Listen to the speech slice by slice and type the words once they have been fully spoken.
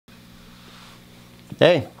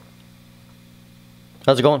Hey,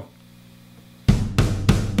 how's it going?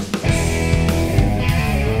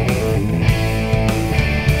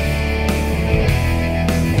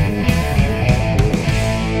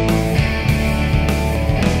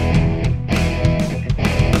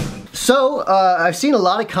 So, I've seen a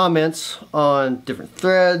lot of comments on different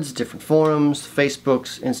threads, different forums,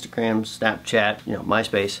 Facebooks, Instagrams, Snapchat,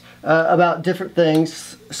 MySpace, about different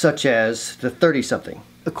things such as the 30-something.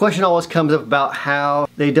 The question always comes up about how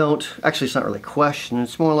they don't, actually it's not really a question,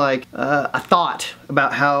 it's more like a thought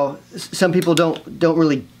about how some people don't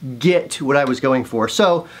really get what I was going for.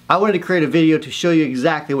 So I wanted to create a video to show you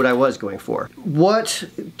exactly what I was going for.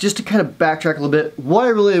 Just to kind of backtrack a little bit, what I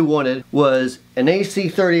really wanted was an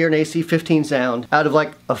AC30 or an AC15 sound out of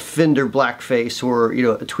like a Fender Blackface or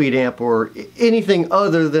a Tweed amp or anything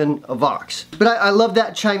other than a Vox. But I love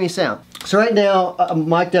that chimey sound. So right now I'm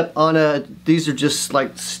mic'd up on these are just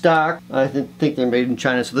like stock, I think they're made in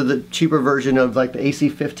China, so they're the cheaper version of like the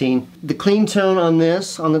AC15. The clean tone on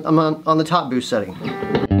this, I'm on the top boost setting.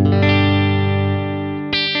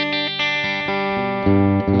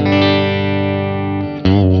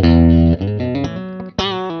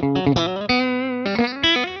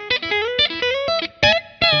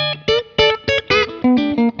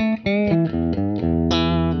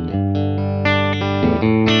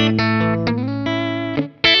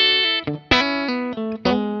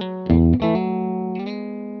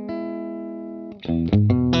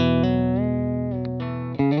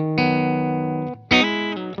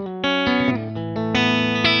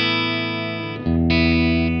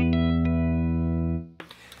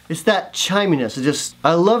 It's that chiminess.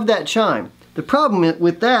 I love that chime. The problem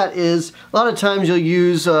with that is a lot of times you'll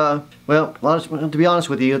use, to be honest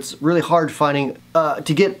with you, it's really hard finding,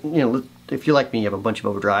 to get, if you're like me, you have a bunch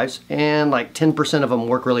of overdrives, and like 10% of them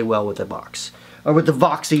work really well with the Vox. Or with the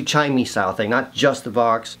Vox-y chimey style thing, not just the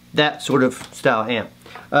Vox, that sort of style amp.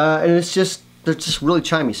 And they're just really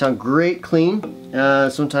chimey, sound great clean.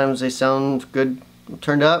 Sometimes they sound good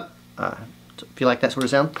turned up, if you like that sort of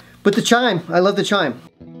sound. But the chime, I love the chime.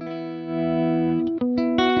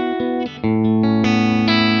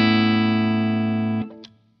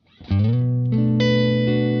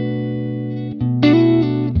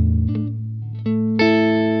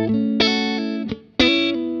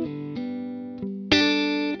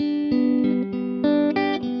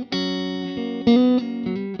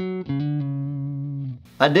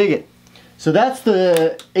 I dig it. So that's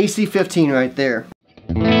the AC15 right there.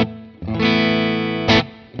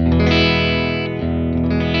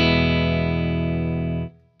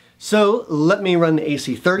 So let me run the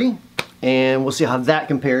AC30 and we'll see how that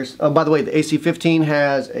compares. Oh, by the way, the AC15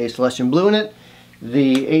 has a Celestian blue in it.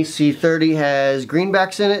 The AC30 has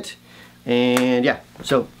greenbacks in it. And yeah,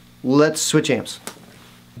 so let's switch amps.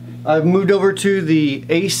 I've moved over to the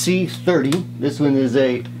AC30. This one is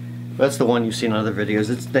that's the one you've seen on other videos.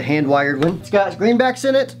 It's the hand-wired one. It's got greenbacks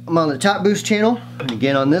in it. I'm on the top boost channel. And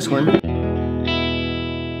again on this one.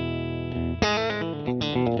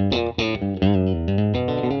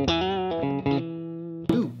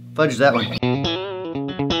 Ooh, fudge that one.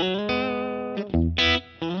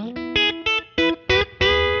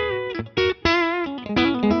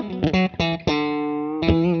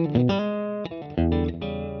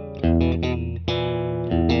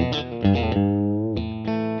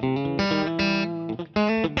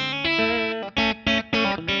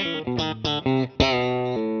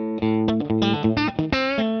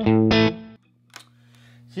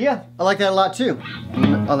 So yeah, I like that a lot too.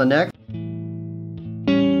 On the neck.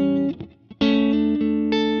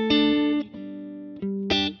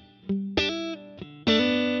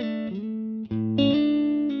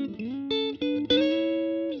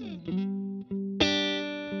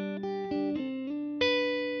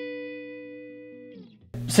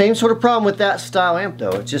 Same sort of problem with that style amp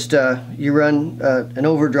though. It's just you run an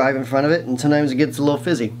overdrive in front of it and sometimes it gets a little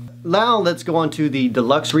fizzy. Now let's go on to the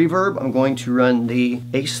deluxe reverb. I'm going to run the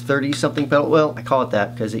AC30 something pedal. Well, I call it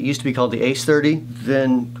that because it used to be called the AC30.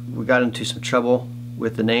 Then we got into some trouble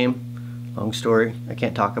with the name. Long story, I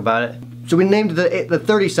can't talk about it. So we named it the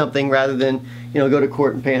 30 something rather than go to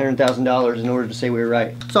court and pay $100,000 in order to say we were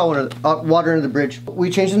right. It's all water under the bridge.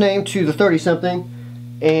 We changed the name to the 30 something.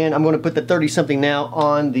 And I'm going to put the 30 something now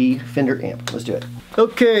on the Fender amp. Let's do it.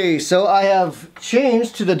 Okay, so I have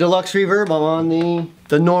changed to the deluxe reverb. I'm on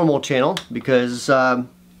the normal channel because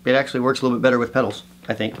it actually works a little bit better with pedals,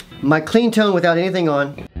 I think. My clean tone without anything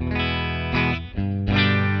on.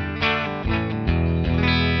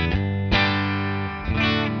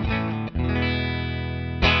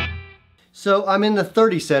 So I'm in the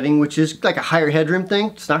 30 setting, which is like a higher headroom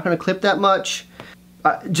thing. It's not going to clip that much.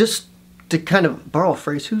 Just to kind of borrow a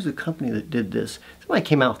phrase, who's the company that did this? Somebody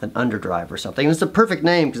came out with an Underdrive or something. And it's a perfect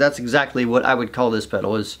name because that's exactly what I would call this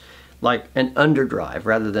pedal, is like an Underdrive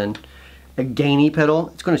rather than a gainy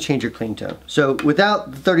pedal. It's going to change your clean tone. So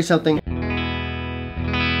without the 30 something,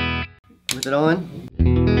 with it on,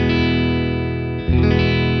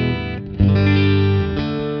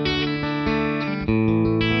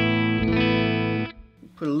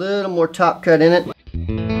 put a little more top cut in it.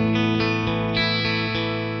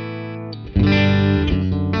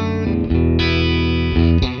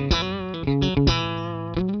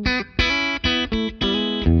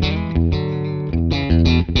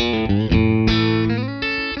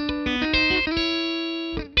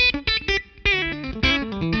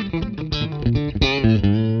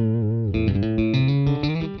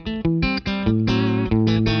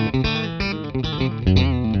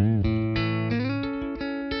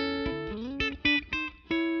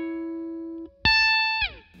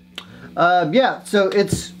 Yeah, so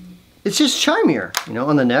it's just chimier, you know,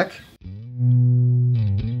 on the neck.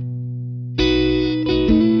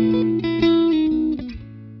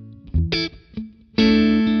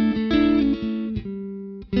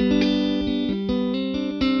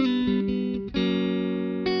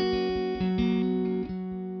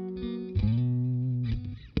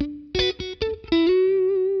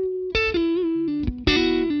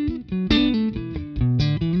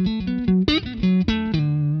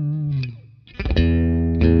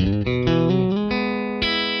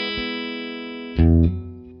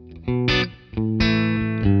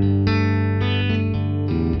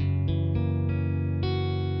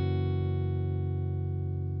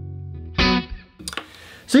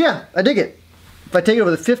 So yeah, I dig it. If I take it over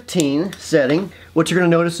the 15 setting, what you're going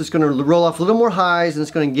to notice is it's going to roll off a little more highs and it's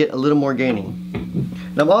going to get a little more gainy.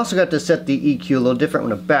 And I've also got to set the EQ a little different.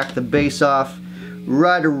 I'm going to back the bass off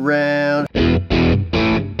right around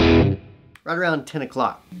 10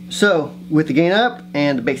 o'clock. So with the gain up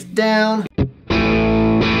and the bass down,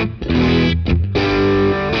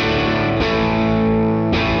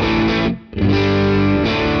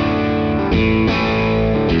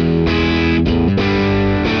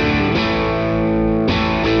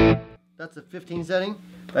 that's the 15 setting.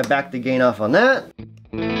 If I back the gain off on that,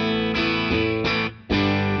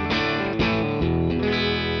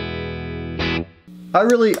 I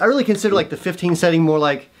really consider like the 15 setting more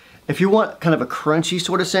like, if you want kind of a crunchy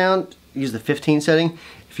sort of sound, use the 15 setting.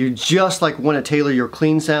 If you just like want to tailor your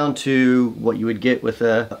clean sound to what you would get with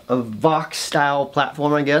a Vox style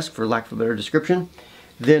platform, I guess, for lack of a better description,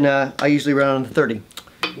 then I usually run on the 30.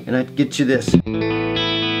 And I get you this.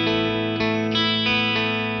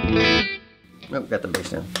 Oh, got the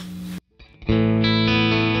bass down.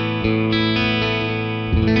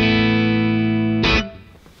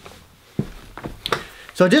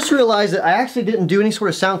 So I just realized that I actually didn't do any sort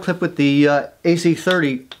of sound clip with the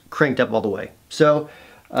AC30 cranked up all the way. So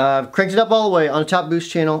I've cranked it up all the way on the top boost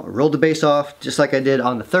channel, rolled the bass off just like I did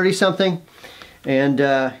on the 30 something, and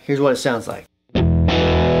here's what it sounds like.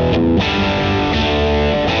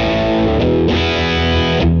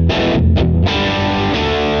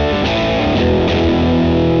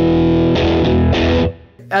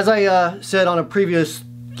 As I said on a previous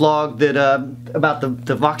vlog that about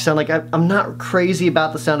the Vox sound, like I'm not crazy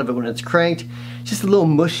about the sound of it when it's cranked. It's just a little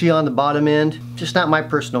mushy on the bottom end. Just not my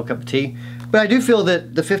personal cup of tea. But I do feel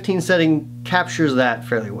that the 15 setting captures that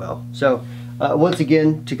fairly well. So once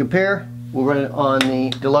again, to compare, we'll run it on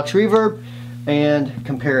the deluxe reverb and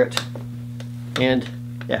compare it. And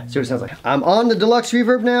yeah, see what it sounds like. I'm on the deluxe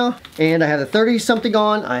reverb now, and I have the 30 something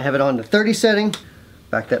on. I have it on the 30 setting.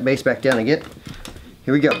 Back that bass back down again.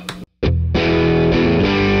 Here we go.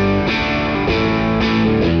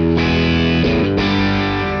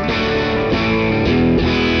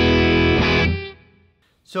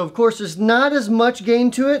 So of course there's not as much gain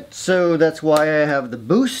to it, so that's why I have the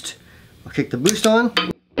boost. I'll kick the boost on.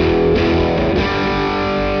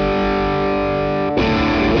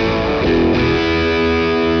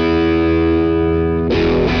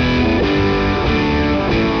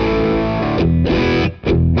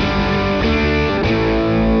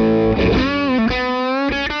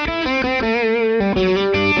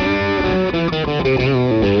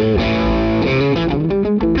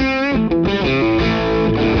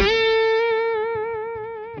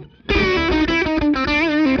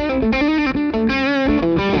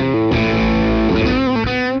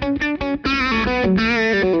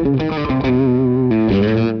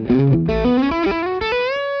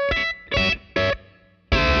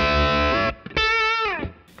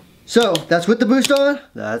 So that's with the boost on.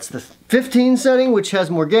 That's the 15 setting, which has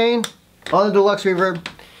more gain on the deluxe reverb.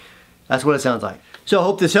 That's what it sounds like. So I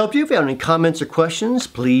hope this helped you. If you have any comments or questions,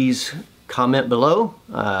 please comment below,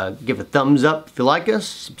 give a thumbs up if you like us,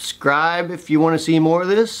 subscribe if you want to see more of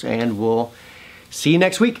this, and we'll see you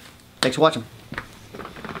next week. Thanks for watching.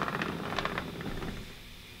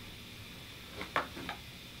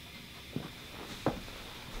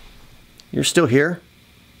 You're still here?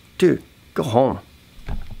 Dude, go home.